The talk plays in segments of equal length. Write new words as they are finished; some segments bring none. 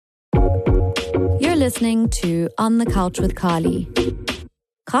listening to On the Couch with Carly.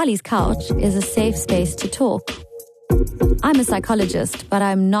 Carly's couch is a safe space to talk. I'm a psychologist, but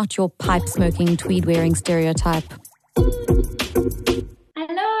I'm not your pipe-smoking, tweed-wearing stereotype.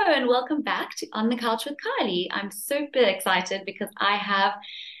 Hello and welcome back to On the Couch with Carly. I'm super excited because I have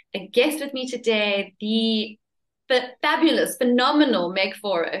a guest with me today, the fabulous, phenomenal Meg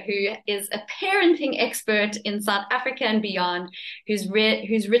Faure, who is a parenting expert in South Africa and beyond, who's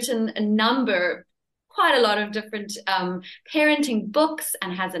written quite a lot of different parenting books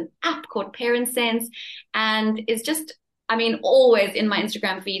and has an app called Parent Sense, and is just, always in my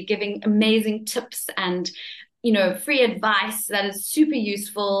Instagram feed giving amazing tips and free advice that is super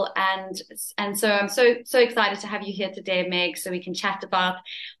useful. And so I'm so excited to have you here today, Meg, so we can chat about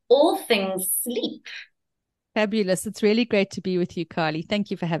all things sleep. Fabulous. It's really great to be with you, Carly.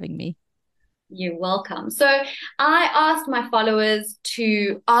 Thank you for having me. You're welcome. So I asked my followers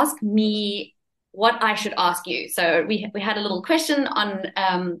to ask me what I should ask you. So we had a little question on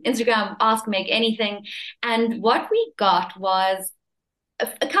Instagram, Ask Meg Anything. And what we got was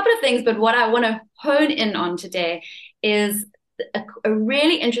a couple of things, but what I want to hone in on today is a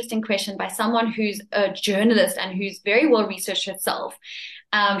really interesting question by someone who's a journalist and who's very well researched herself.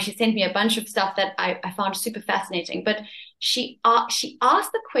 She sent me a bunch of stuff that I found super fascinating, but she asked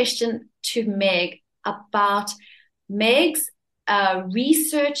the question to Meg about Meg's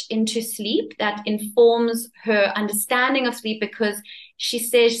research into sleep that informs her understanding of sleep, because she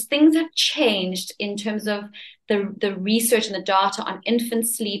says things have changed in terms of the research and the data on infant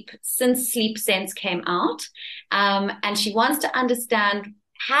sleep since Sleep Sense came out. And she wants to understand,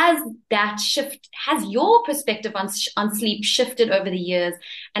 has your perspective on sleep shifted over the years?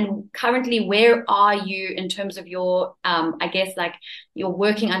 And currently, where are you in terms of your, your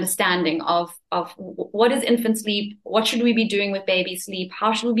working understanding of what is infant sleep? What should we be doing with baby sleep?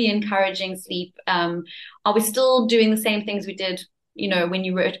 How should we be encouraging sleep? Are we still doing the same things we did, when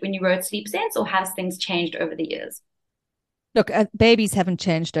you wrote Sleep Sense, or has things changed over the years? Look, babies haven't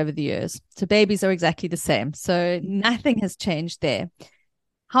changed over the years. So babies are exactly the same. So nothing has changed there.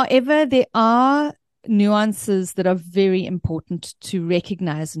 However, there are nuances that are very important to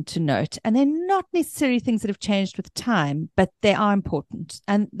recognize and to note. And they're not necessarily things that have changed with time, but they are important.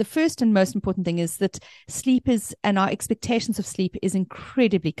 And the first and most important thing is that sleep and our expectations of sleep is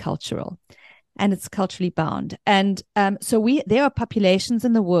incredibly cultural. And it's culturally bound. And so there are populations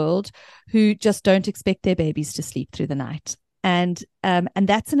in the world who just don't expect their babies to sleep through the night. And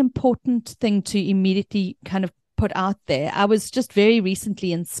that's an important thing to immediately kind of put out there. I was just very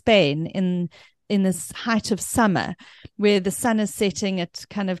recently in Spain in this height of summer, where the sun is setting at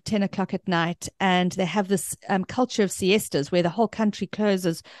kind of 10 o'clock at night, and they have this culture of siestas where the whole country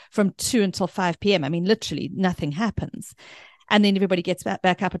closes from 2 until 5 p.m. Literally nothing happens. And then everybody gets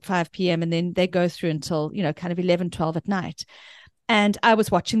back up at 5 p.m. and then they go through until, kind of 11, 12 at night. And I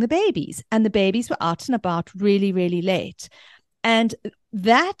was watching the babies, and the babies were out and about really, really late. And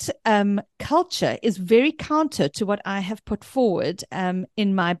that culture is very counter to what I have put forward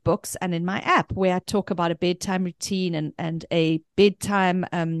in my books and in my app, where I talk about a bedtime routine and a bedtime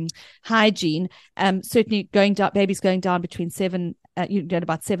hygiene. Certainly babies going down between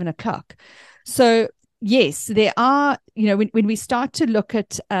about 7 o'clock. So yes, there are, when we start to look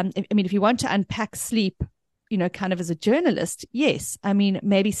at, if you want to unpack sleep, kind of as a journalist, yes.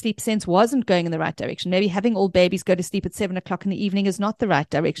 Maybe Sleep Sense wasn't going in the right direction. Maybe having all babies go to sleep at 7 o'clock in the evening is not the right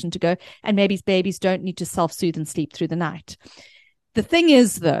direction to go. And maybe babies don't need to self-soothe and sleep through the night. The thing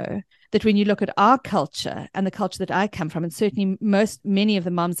is, though, that when you look at our culture and the culture that I come from, and certainly many of the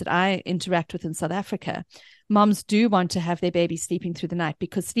moms that I interact with in South Africa, moms do want to have their babies sleeping through the night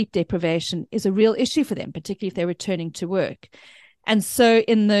because sleep deprivation is a real issue for them, particularly if they're returning to work. And so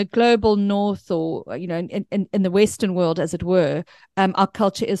in the global north, or, in the Western world, as it were, our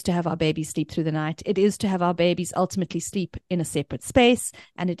culture is to have our babies sleep through the night. It is to have our babies ultimately sleep in a separate space,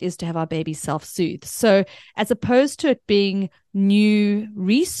 and it is to have our babies self-soothe. So as opposed to it being new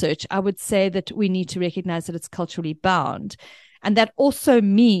research, I would say that we need to recognize that it's culturally bound. And that also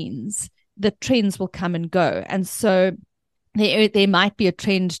means that trends will come and go. And so there might be a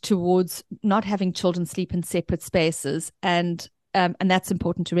trend towards not having children sleep in separate spaces, and that's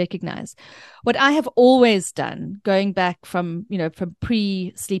important to recognize. What I have always done, going back from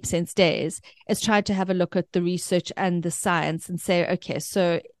pre-Sleep Sense days, is tried to have a look at the research and the science and say, okay,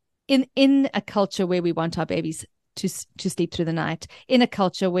 so in a culture where we want our babies to sleep through the night, in a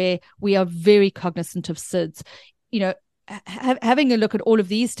culture where we are very cognizant of SIDS, having a look at all of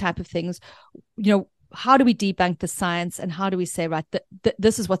these type of things, how do we debunk the science, and how do we say, right,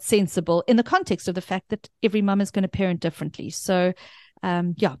 this is what's sensible in the context of the fact that every mum is going to parent differently. So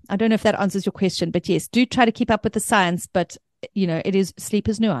Yeah, I don't know if that answers your question, but yes, do try to keep up with the science, but sleep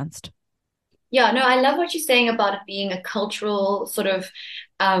is nuanced. Yeah, no, I love what you're saying about it being a cultural sort of,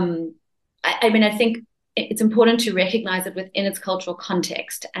 I mean, I think it's important to recognize it within its cultural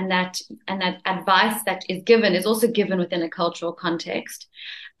context, and that advice that is given is also given within a cultural context.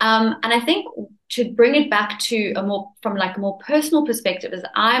 And I think to bring it back to from like a more personal perspective is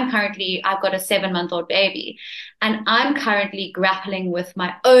I've got a 7-month-old baby, and I'm currently grappling with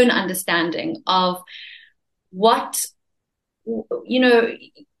my own understanding of what do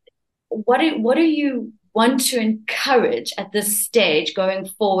you want to encourage at this stage going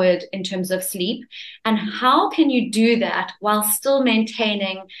forward in terms of sleep, and how can you do that while still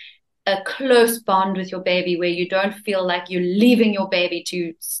maintaining a close bond with your baby where you don't feel like you're leaving your baby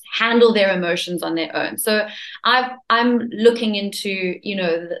to handle their emotions on their own. So I'm looking into,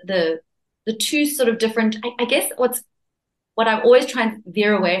 the two sort of different, I guess what I'm always trying to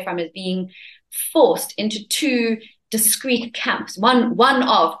veer away from is being forced into two discrete camps, one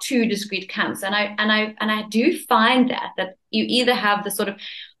of two discrete camps. And I do find that you either have the sort of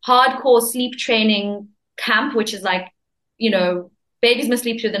hardcore sleep training camp, which is like, babies must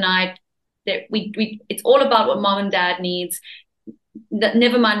sleep through the night. It's all about what mom and dad needs.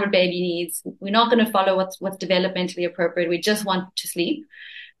 Never mind what baby needs. We're not going to follow what's developmentally appropriate. We just want to sleep.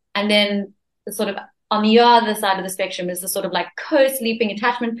 And then the sort of on the other side of the spectrum is the sort of like co-sleeping,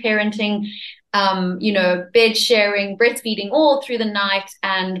 attachment parenting, bed sharing, breastfeeding all through the night,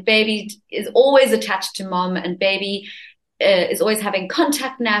 and baby is always attached to mom, and baby is always having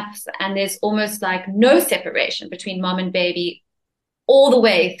contact naps, and there's almost like no separation between mom and baby all the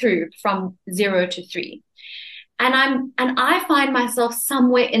way through from 0 to 3. And I find myself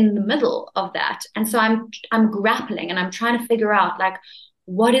somewhere in the middle of that. And so I'm grappling, and I'm trying to figure out like,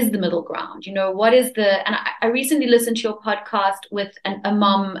 what is the middle ground? What is and I recently listened to your podcast with a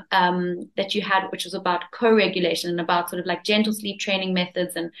mom that you had, which was about co-regulation and about sort of like gentle sleep training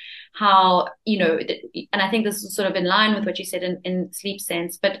methods, and how, and I think this is sort of in line with what you said in Sleep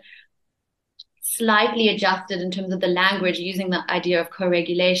Sense, but slightly adjusted in terms of the language using the idea of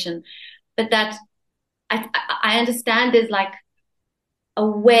co-regulation. But that I understand there's like a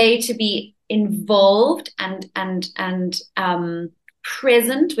way to be involved and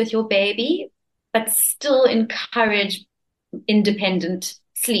present with your baby, but still encourage independent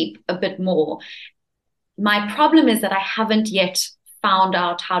sleep a bit more. My problem is that I haven't yet found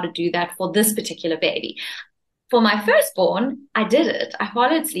out how to do that for this particular baby. For my firstborn, I did it. I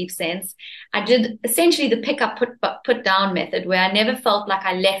followed Sleep Sense. I did essentially the pick up, put down method, where I never felt like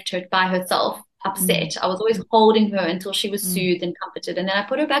I left her by herself upset. I was always holding her until she was soothed and comforted. And then I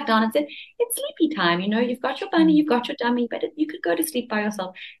put her back down and said, it's sleepy time. You've got your bunny, you've got your dummy, but you could go to sleep by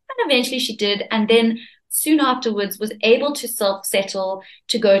yourself. And eventually she did. And then soon afterwards was able to self-settle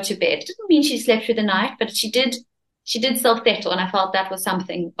to go to bed. It didn't mean she slept through the night, but she did self-settle. And I felt that was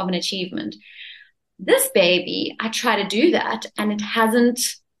something of an achievement. This baby, I try to do that and it hasn't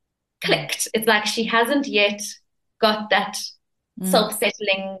clicked. It's like she hasn't yet got that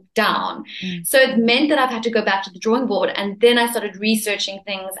self-settling down. So it meant that I've had to go back to the drawing board, and then I started researching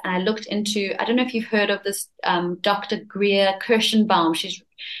things, and I looked into, I don't know if you've heard of this Dr. Greer Kirschenbaum.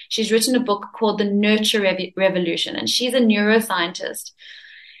 She's written a book called The Nurture Revolution, and she's a neuroscientist.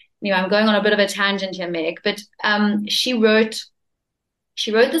 I'm going on a bit of a tangent here, Meg, but she wrote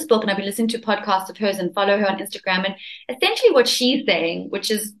this book, and I've been listening to podcasts of hers and follow her on Instagram. And essentially what she's saying, which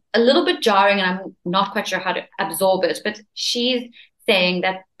is a little bit jarring and I'm not quite sure how to absorb it, but she's saying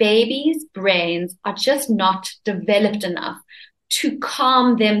that babies' brains are just not developed enough to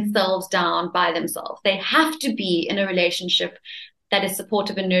calm themselves down by themselves. They have to be in a relationship that is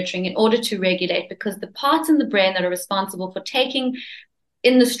supportive and nurturing in order to regulate, because the parts in the brain that are responsible for taking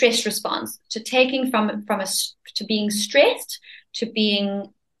in the stress response, to taking to being stressed, to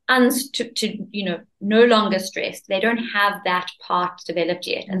being no longer stressed. They don't have that part developed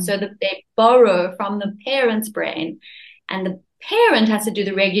yet. And so they borrow from the parent's brain, and the parent has to do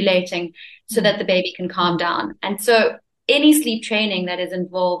the regulating so that the baby can calm down. And so any sleep training that is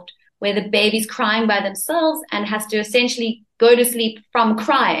involved where the baby's crying by themselves and has to essentially go to sleep from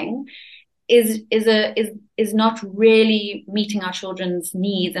crying is not really meeting our children's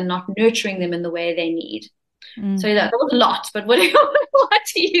needs and not nurturing them in the way they need. So that was a lot, but what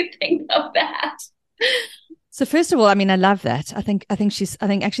do you think of that? So first of all, I mean, I love that. I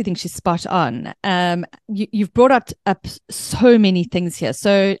actually think she's spot on. You've brought up so many things here.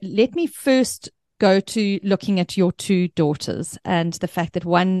 So let me first go to looking at your two daughters and the fact that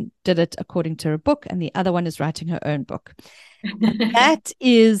one did it according to her book and the other one is writing her own book. That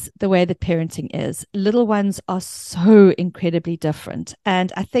is the way that parenting is. Little ones are so incredibly different.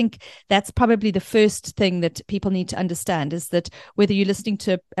 And I think that's probably the first thing that people need to understand, is that whether you're listening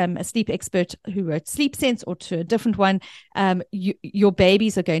to a sleep expert who wrote Sleep Sense or to a different one, your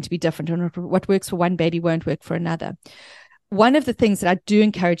babies are going to be different. And what works for one baby won't work for another. One of the things that I do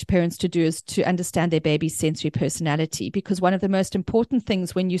encourage parents to do is to understand their baby's sensory personality, because one of the most important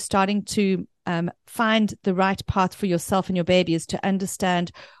things when you're starting to find the right path for yourself and your baby is to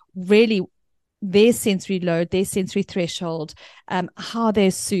understand really their sensory load, their sensory threshold, how they're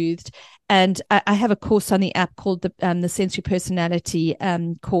soothed. And I have a course on the app called the Sensory Personality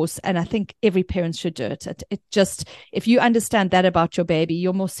course, and I think every parent should do it. It just, if you understand that about your baby,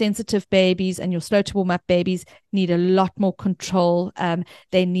 your more sensitive babies and your slow to warm up babies need a lot more control.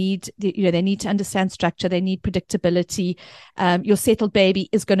 They need to understand structure. They need predictability. Your settled baby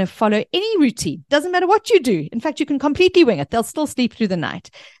is going to follow any routine. Doesn't matter what you do. In fact, you can completely wing it. They'll still sleep through the night.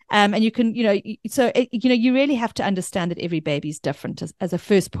 And you can, you really have to understand that every baby is different as a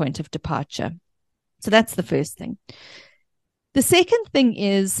first point of departure. So that's the first thing. The second thing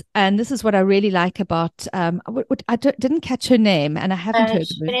is, and this is what I really like about, didn't catch her name, and I haven't heard of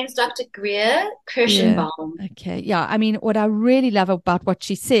her. Her name's Dr. Greer Kirschenbaum. Yeah. Okay. Yeah. I mean, what I really love about what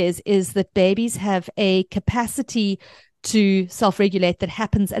she says is that babies have a capacity to self-regulate that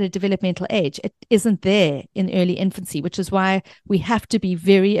happens at a developmental age. It isn't there in early infancy, which is why we have to be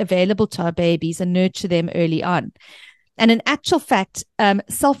very available to our babies and nurture them early on. And in actual fact,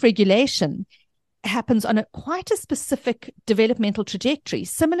 self-regulation happens on quite a specific developmental trajectory,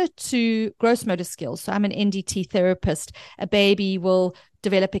 similar to gross motor skills. So I'm an NDT therapist. A baby will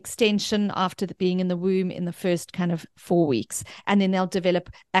develop extension after being in the womb in the first kind of 4 weeks. And then they'll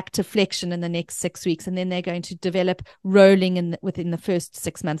develop active flexion in the next 6 weeks. And then they're going to develop rolling within the first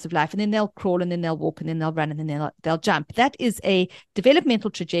 6 months of life. And then they'll crawl, and then they'll walk, and then they'll run, and then they'll jump. That is a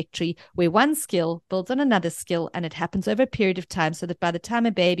developmental trajectory where one skill builds on another skill, and it happens over a period of time, so that by the time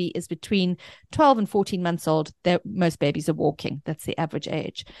a baby is between 12 and 14 months old, most babies are walking. That's the average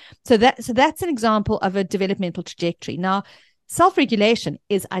age. So that's an example of a developmental trajectory. Now, self-regulation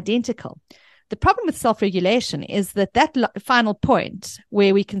is identical. The problem with self-regulation is that final point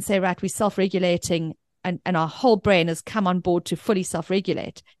where we can say, right, we're self-regulating and our whole brain has come on board to fully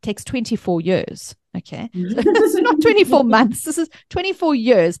self-regulate takes 24 years. Okay. So this is not 24 months. This is 24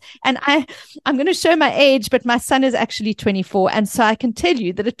 years. And I'm going to show my age, but my son is actually 24. And so I can tell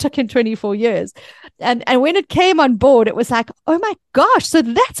you that it took him 24 years. And when it came on board, it was like, oh my gosh. So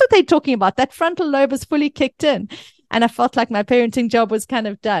that's what they're talking about. That frontal lobe is fully kicked in. And I felt like my parenting job was kind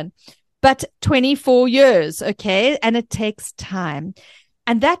of done. But 24 years, okay? And it takes time.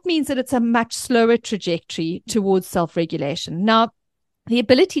 And that means that it's a much slower trajectory towards self-regulation. Now, the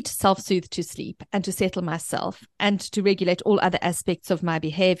ability to self-soothe to sleep and to settle myself and to regulate all other aspects of my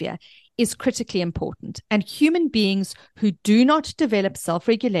behavior is critically important. And human beings who do not develop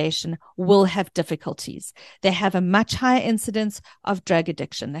self-regulation will have difficulties. They have a much higher incidence of drug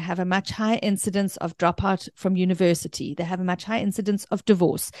addiction. They have a much higher incidence of dropout from university. They have a much higher incidence of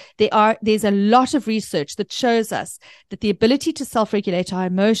divorce. There's a lot of research that shows us that the ability to self-regulate our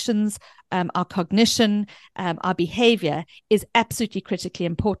emotions, our cognition, our behavior is absolutely critically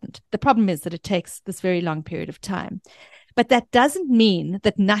important. The problem is that it takes this very long period of time. But that doesn't mean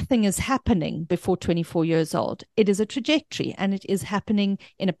that nothing is happening before 24 years old. It is a trajectory, and it is happening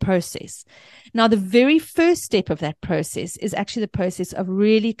in a process. Now, the very first step of that process is actually the process of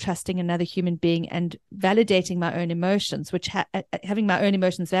really trusting another human being and validating my own emotions, having my own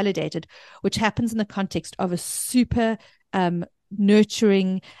emotions validated, which happens in the context of a super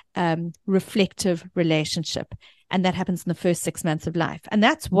nurturing, reflective relationship. And that happens in the first 6 months of life. And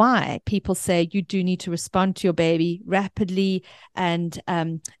that's why people say you do need to respond to your baby rapidly and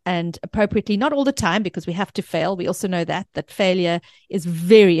appropriately, not all the time, because we have to fail. We also know that failure is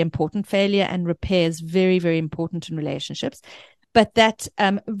very important. Failure and repair is very, very important in relationships. But that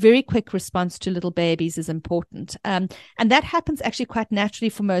very quick response to little babies is important. And that happens actually quite naturally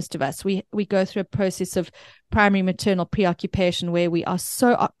for most of us. We go through a process of primary maternal preoccupation where we are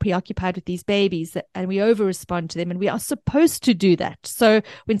so preoccupied with these babies and we over-respond to them, and we are supposed to do that. So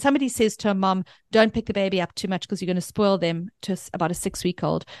when somebody says to a mom, don't pick the baby up too much because you're going to spoil them to about a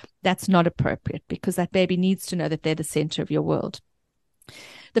 6-week-old, that's not appropriate, because that baby needs to know that they're the center of your world.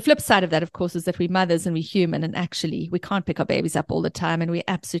 The flip side of that, of course, is that we're mothers and we're human, and actually we can't pick our babies up all the time, and we're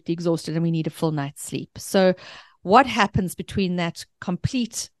absolutely exhausted and we need a full night's sleep. So what happens between that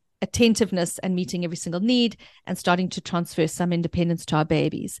complete attentiveness and meeting every single need and starting to transfer some independence to our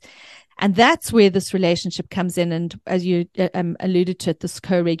babies? And that's where this relationship comes in. And as you alluded to it, this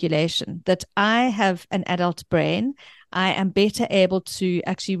co-regulation, that I have an adult brain. I am better able to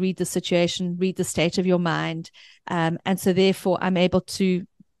actually read the situation, read the state of your mind. And so therefore I'm able to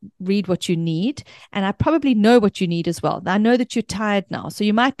read what you need, and I probably know what you need as well. I know that you're tired now, so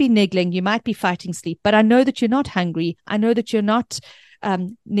you might be niggling, you might be fighting sleep, but I know that you're not hungry. I know that you're not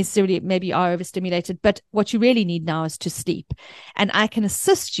necessarily maybe are overstimulated, but what you really need now is to sleep, and I can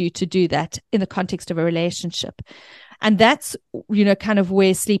assist you to do that in the context of a relationship. And that's, kind of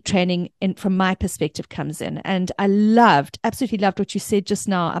where sleep training from my perspective comes in. And I absolutely loved what you said just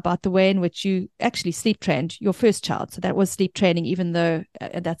now about the way in which you actually sleep trained your first child. So that was sleep training, even though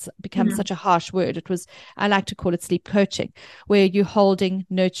that's become such a harsh word. I like to call it sleep coaching, where you're holding,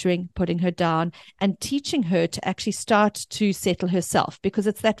 nurturing, putting her down and teaching her to actually start to settle herself, because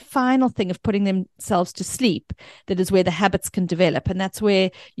it's that final thing of putting themselves to sleep that is where the habits can develop. And that's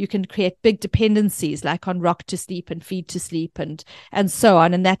where you can create big dependencies, like on rock to sleep and feed to sleep and so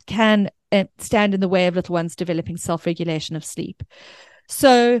on, and that can stand in the way of little ones developing self-regulation of sleep.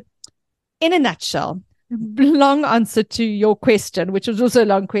 So in a nutshell, long answer to your question, which was also a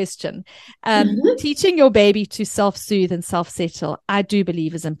long question, teaching your baby to self-soothe and self-settle, I do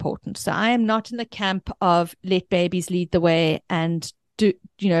believe is important. So I am not in the camp of let babies lead the way and do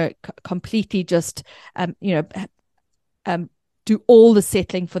completely just do all the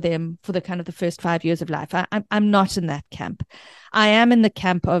settling for them for the kind of the first 5 years of life. I'm not in that camp. I am in the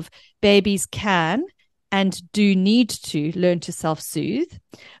camp of babies can and do need to learn to self-soothe,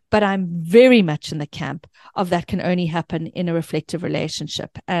 but I'm very much in the camp of that can only happen in a reflective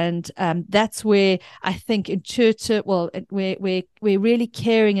relationship. And that's where I think where really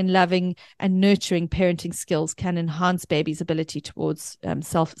caring and loving and nurturing parenting skills can enhance babies' ability towards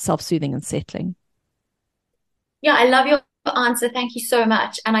self-soothing and settling. Yeah, I love your answer. Thank you so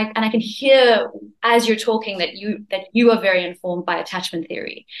much. And I can hear as you're talking that you are very informed by attachment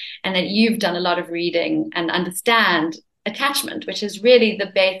theory, and that you've done a lot of reading and understand attachment, which is really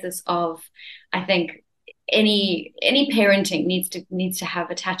the basis of, I think, any parenting needs to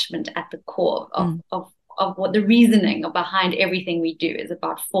have attachment at the core of what the reasoning behind everything we do is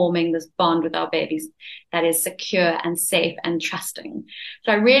about, forming this bond with our babies that is secure and safe and trusting.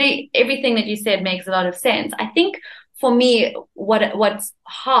 So everything that you said makes a lot of sense. I think for me, what's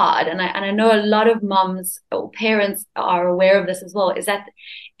hard, and I know a lot of moms or parents are aware of this as well, is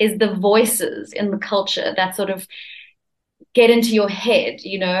the voices in the culture that sort of get into your head,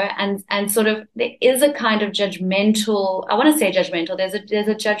 and sort of there is a kind of judgmental, I want to say judgmental, there's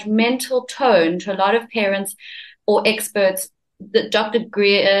a judgmental tone to a lot of parents or experts, that Dr.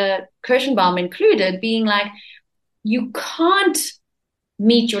 Greer Kirschenbaum included, being like, you can't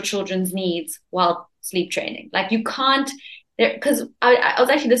meet your children's needs while sleep training. Like you can't, because I was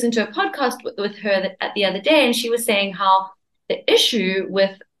actually listening to a podcast with her the other day, and she was saying how the issue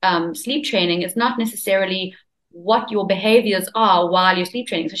with sleep training is not necessarily what your behaviors are while you're sleep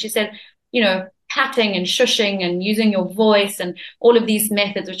training. So she said, patting and shushing and using your voice and all of these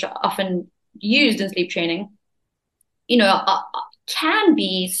methods, which are often used in sleep training, can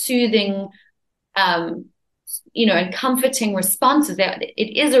be soothing, and comforting responses.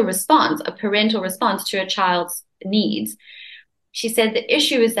 It is a response, a parental response to a child's needs. She said the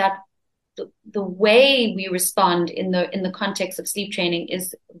issue is that the way we respond in the context of sleep training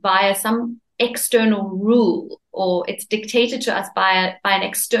is via some external rule, or it's dictated to us by an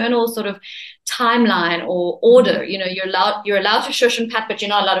external sort of timeline or order. You're allowed to shush and pat, but you're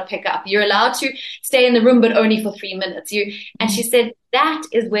not allowed to pick up. You're allowed to stay in the room, but only for 3 minutes. And she said that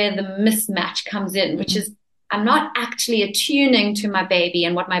is where the mismatch comes in, which is, I'm not actually attuning to my baby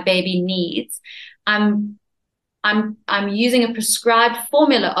and what my baby needs. I'm using a prescribed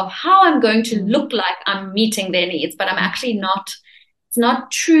formula of how I'm going to look like I'm meeting their needs, but I'm actually not. It's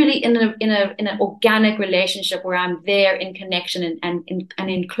not truly in an organic relationship where I'm there in connection and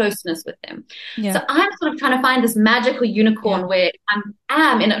in closeness with them. Yeah. So I'm sort of trying to find this magical unicorn where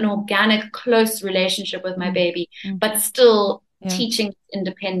I'm in an organic, close relationship with my baby, but still teaching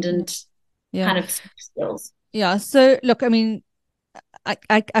independent kind of skills. Yeah. So look, I mean,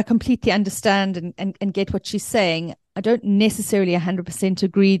 I completely understand and get what she's saying. I don't necessarily 100%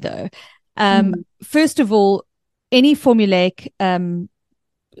 agree though. First of all, any formulaic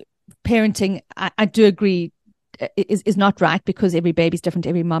parenting, I do agree, is not right, because every baby's different,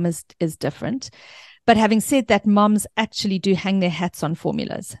 every mom is different. But having said that, moms actually do hang their hats on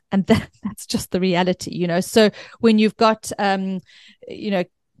formulas, and that's just the reality, So when you've got, kind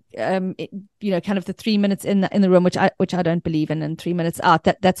of the 3 minutes in the room, which I don't believe in, and 3 minutes out,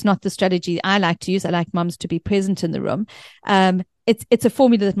 that's not the strategy I like to use. I like moms to be present in the room. It's a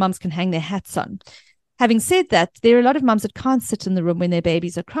formula that moms can hang their hats on. Having said that, there are a lot of mums that can't sit in the room when their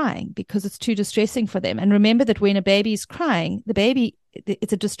babies are crying because it's too distressing for them. And remember that when a baby is crying,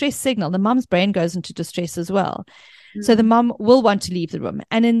 it's a distress signal. The mum's brain goes into distress as well. So the mum will want to leave the room.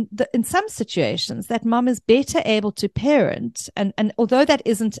 And in some situations, that mum is better able to parent. And although that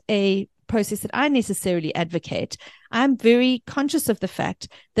isn't a process that I necessarily advocate, I'm very conscious of the fact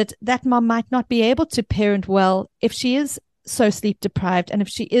that mum might not be able to parent well if she is so sleep deprived and if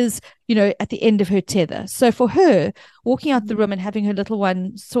she is, at the end of her tether. So for her, walking out the room and having her little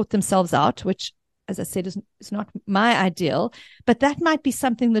one sort themselves out, which, as I said, is not my ideal, but that might be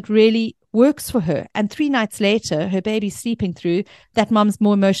something that really works for her. And 3 nights later, her baby's sleeping through, that mom's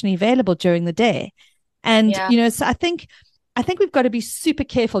more emotionally available during the day. And, so I think we've got to be super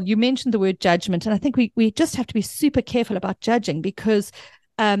careful. You mentioned the word judgment, and I think we just have to be super careful about judging because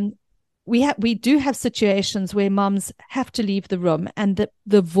we do have situations where moms have to leave the room, and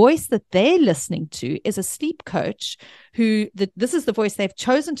the voice that they're listening to is a sleep coach this is the voice they've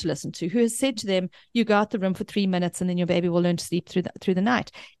chosen to listen to, who has said to them, you go out the room for 3 minutes and then your baby will learn to sleep through the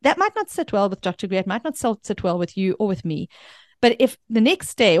night. That might not sit well with Dr. Greer, it might not sit well with you or with me. But if the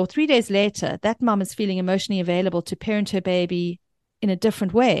next day or 3 days later, that mom is feeling emotionally available to parent her baby in a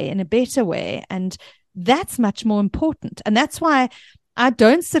different way, in a better way, and that's much more important. And that's why I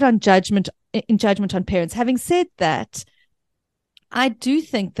don't sit in judgment on parents. Having said that, I do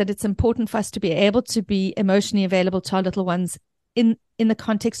think that it's important for us to be able to be emotionally available to our little ones in the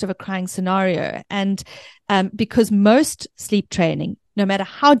context of a crying scenario. And because most sleep training, no matter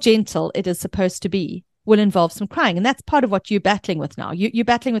how gentle it is supposed to be, will involve some crying. And that's part of what you're battling with now. You're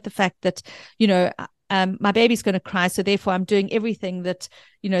battling with the fact that, my baby's going to cry, so therefore I'm doing everything that,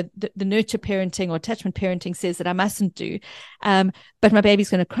 the nurture parenting or attachment parenting says that I mustn't do. But my baby's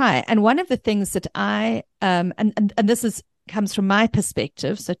going to cry. And one of the things that I, and this comes from my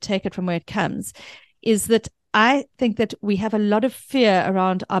perspective, so take it from where it comes, is that I think that we have a lot of fear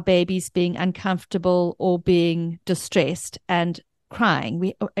around our babies being uncomfortable or being distressed and crying.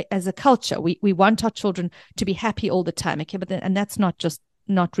 We, as a culture, we want our children to be happy all the time, okay? And that's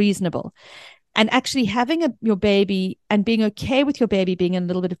not reasonable. And actually having your baby and being okay with your baby being in a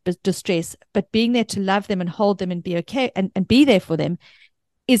little bit of distress, but being there to love them and hold them and be okay and be there for them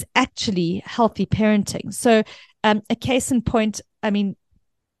is actually healthy parenting. So a case in point,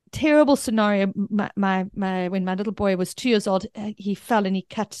 terrible scenario. When my little boy was 2 years old, he fell and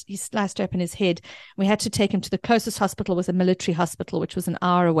he sliced open his head. We had to take him to the closest hospital, was a military hospital, which was an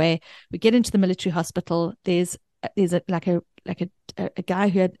hour away. We get into the military hospital. There's a guy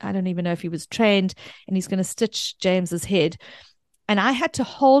who I don't even know if he was trained, and he's going to stitch James's head. And I had to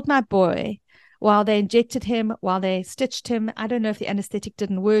hold my boy while they injected him, while they stitched him. I don't know if the anesthetic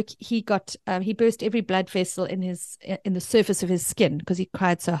didn't work. He burst every blood vessel in the surface of his skin because he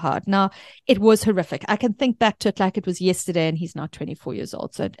cried so hard. Now, it was horrific. I can think back to it like it was yesterday, and he's now 24 years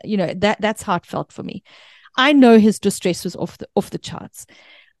old. So, that's how it felt for me. I know his distress was off the charts.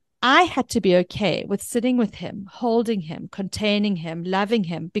 I had to be okay with sitting with him, holding him, containing him, loving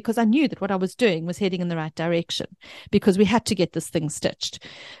him, because I knew that what I was doing was heading in the right direction, because we had to get this thing stitched.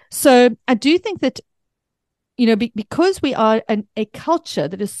 So I do think that, because we are a culture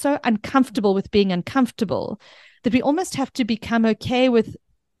that is so uncomfortable with being uncomfortable, that we almost have to become okay with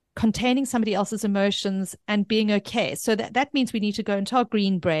containing somebody else's emotions and being okay. So that means we need to go into our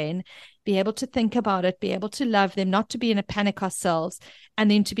green brain, be able to think about it, be able to love them, not to be in a panic ourselves,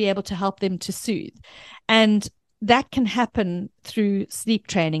 and then to be able to help them to soothe. And that can happen through sleep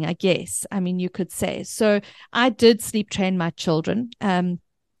training, I guess. You could say. So I did sleep train my children.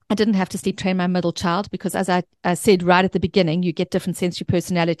 I didn't have to sleep train my middle child because, as I said right at the beginning, you get different sensory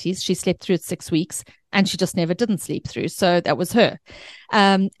personalities. She slept through at 6 weeks and she just never didn't sleep through. So that was her.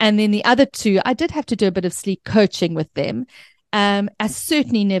 And then the other two, I did have to do a bit of sleep coaching with them. I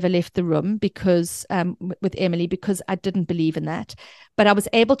certainly never left the room because with Emily, because I didn't believe in that. But I was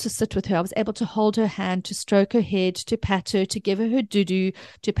able to sit with her. I was able to hold her hand, to stroke her head, to pat her, to give her doo-doo,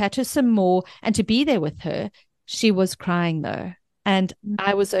 to pat her some more, and to be there with her. She was crying though. And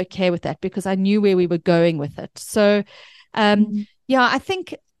I was okay with that because I knew where we were going with it. So, I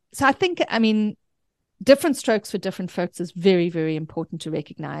think, different strokes for different folks is very, very important to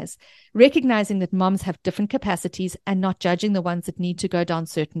recognize. Recognizing that moms have different capacities and not judging the ones that need to go down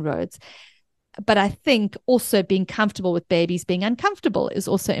certain roads. But I think also being comfortable with babies being uncomfortable is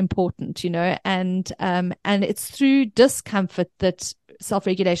also important, and it's through discomfort that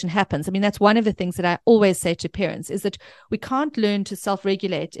self-regulation happens. That's one of the things that I always say to parents is that we can't learn to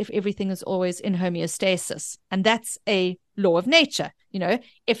self-regulate if everything is always in homeostasis. And that's a law of nature.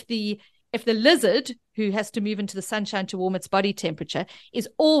 If the if the lizard, who has to move into the sunshine to warm its body temperature, is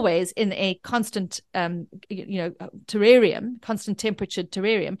always in a constant, terrarium, constant temperature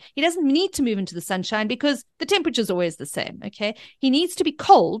terrarium, he doesn't need to move into the sunshine because the temperature is always the same. Okay, he needs to be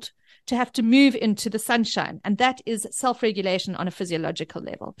cold to have to move into the sunshine, and that is self-regulation on a physiological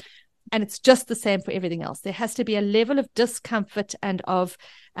level. And it's just the same for everything else. There has to be a level of discomfort and of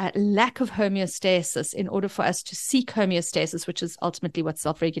lack of homeostasis in order for us to seek homeostasis, which is ultimately what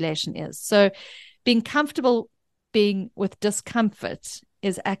self-regulation is. So being comfortable being with discomfort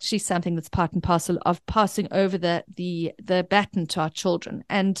is actually something that's part and parcel of passing over the baton to our children.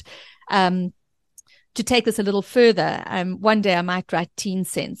 And to take this a little further, one day I might write Teen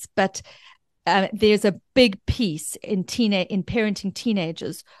Sense, but there's a big piece in parenting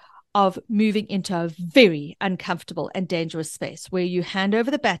teenagers of moving into a very uncomfortable and dangerous space where you hand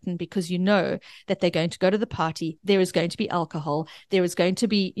over the baton because you know that they're going to go to the party. There is going to be alcohol. There is going to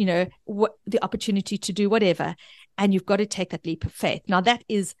be, the opportunity to do whatever. And you've got to take that leap of faith. Now, that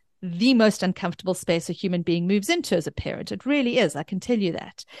is the most uncomfortable space a human being moves into as a parent. It really is. I can tell you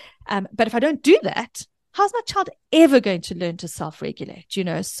that. But if I don't do that, how's my child ever going to learn to self-regulate?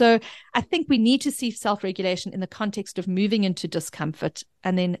 So I think we need to see self-regulation in the context of moving into discomfort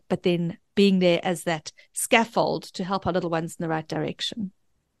but then being there as that scaffold to help our little ones in the right direction.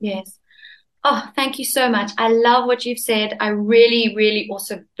 Yes. Oh, thank you so much. I love what you've said. I really, really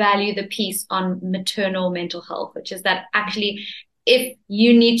also value the piece on maternal mental health, which is that actually, if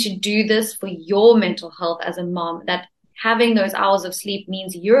you need to do this for your mental health as a mom, that having those hours of sleep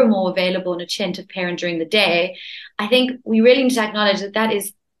means you're a more available and attentive parent during the day. I think we really need to acknowledge that that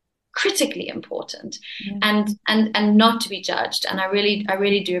is critically important and not to be judged. And I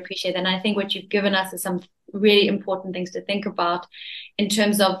really do appreciate that. And I think what you've given us is some really important things to think about in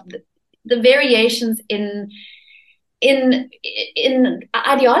terms of the variations in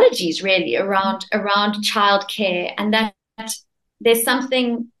ideologies really around childcare, and that there's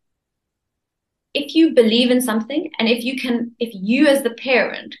something. If you believe in something and if you as the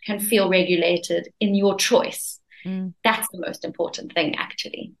parent can feel regulated in your choice, that's the most important thing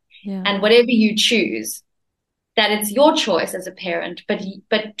actually. Yeah. And whatever you choose, that it's your choice as a parent, but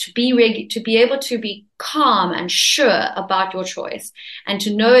to be able to be calm and sure about your choice and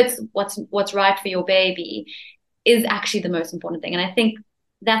to know it's what's right for your baby is actually the most important thing. And I think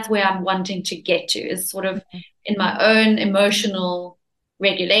that's where I'm wanting to get to, is sort of in my own emotional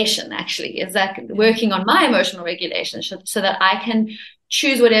regulation, actually, is that working on my emotional regulation so that I can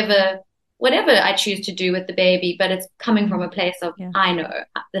choose whatever I choose to do with the baby, but it's coming from a place of, I know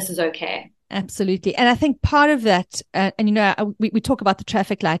this is okay. Absolutely. And I think part of that, we talk about the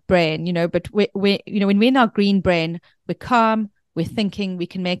traffic light brain, but when we're in our green brain, we're calm, we're thinking, we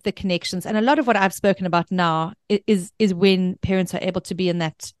can make the connections. And a lot of what I've spoken about now is when parents are able to be in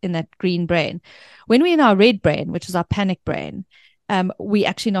that green brain. When we're in our red brain, which is our panic brain, we're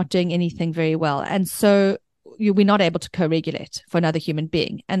actually not doing anything very well. And so we're not able to co-regulate for another human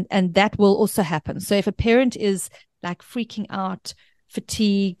being. And that will also happen. So if a parent is like freaking out,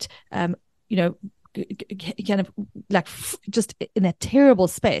 fatigued, kind of like just in that terrible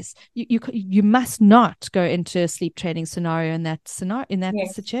space, you must not go into a sleep training scenario in that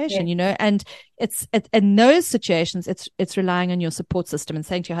situation, and it's in those situations it's relying on your support system and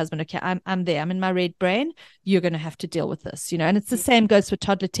saying to your husband, okay, I'm there, I'm in my red brain, you're going to have to deal with this, and it's the same goes for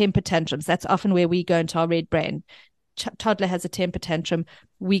toddler temper tantrums. That's often where we go into our red brain. Toddler has a temper tantrum,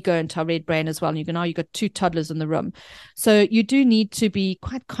 we go into our red brain as well. And you've got two toddlers in the room. So you do need to be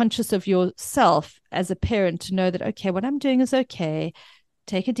quite conscious of yourself as a parent to know that, okay, what I'm doing is okay.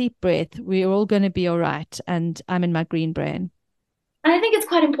 Take a deep breath. We're all going to be all right. And I'm in my green brain. And I think it's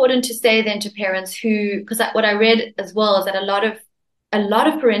quite important to say then to parents because what I read as well is that a lot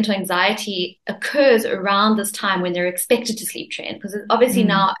of parental anxiety occurs around this time when they're expected to sleep train. Because obviously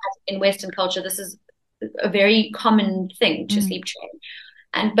now in Western culture, this is a very common thing to sleep train.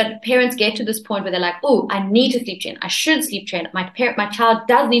 But parents get to this point where they're like, oh, I need to sleep train. I should sleep train. My child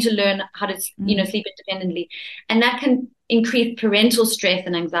does need to learn how to, sleep independently. And that can increase parental stress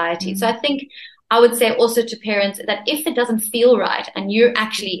and anxiety. So I think I would say also to parents that if it doesn't feel right and your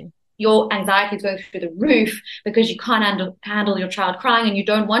anxiety is going through the roof because you can't handle your child crying and you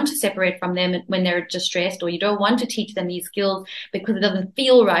don't want to separate from them when they're distressed, or you don't want to teach them these skills because it doesn't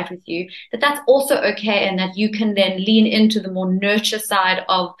feel right with you, that's also okay, and that you can then lean into the more nurture side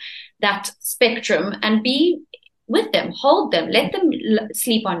of that spectrum and be with them, hold them, let them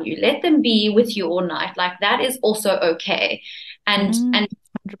sleep on you, let them be with you all night. Like that is also okay. And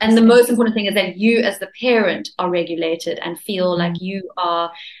the most important thing is that you as the parent are regulated and feel like you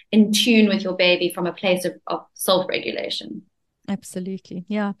are in tune with your baby from a place of self-regulation. Absolutely.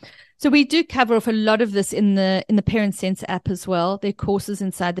 Yeah. So we do cover off a lot of this in the Parent Sense app as well. There are courses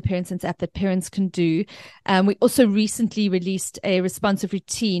inside the Parent Sense app that parents can do. We also recently released a responsive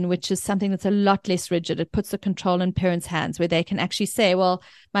routine, which is something that's a lot less rigid. It puts the control in parents' hands where they can actually say, well,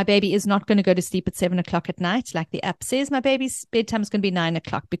 my baby is not going to go to sleep at 7 o'clock at night. Like the app says, my baby's bedtime is going to be 9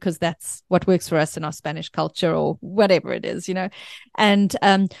 o'clock because that's what works for us in our Spanish culture or whatever it is, And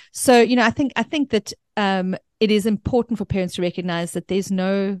so, I think that it is important for parents to recognize that there's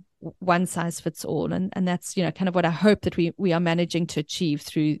no one size fits all. And that's, kind of what I hope that we are managing to achieve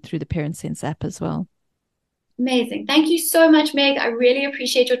through the Parent Sense app as well. Amazing. Thank you so much, Meg. I really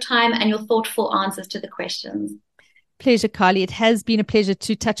appreciate your time and your thoughtful answers to the questions. Pleasure, Carly. It has been a pleasure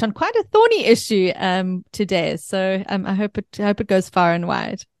to touch on quite a thorny issue today. So I hope it goes far and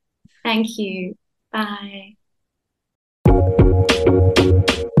wide. Thank you. Bye.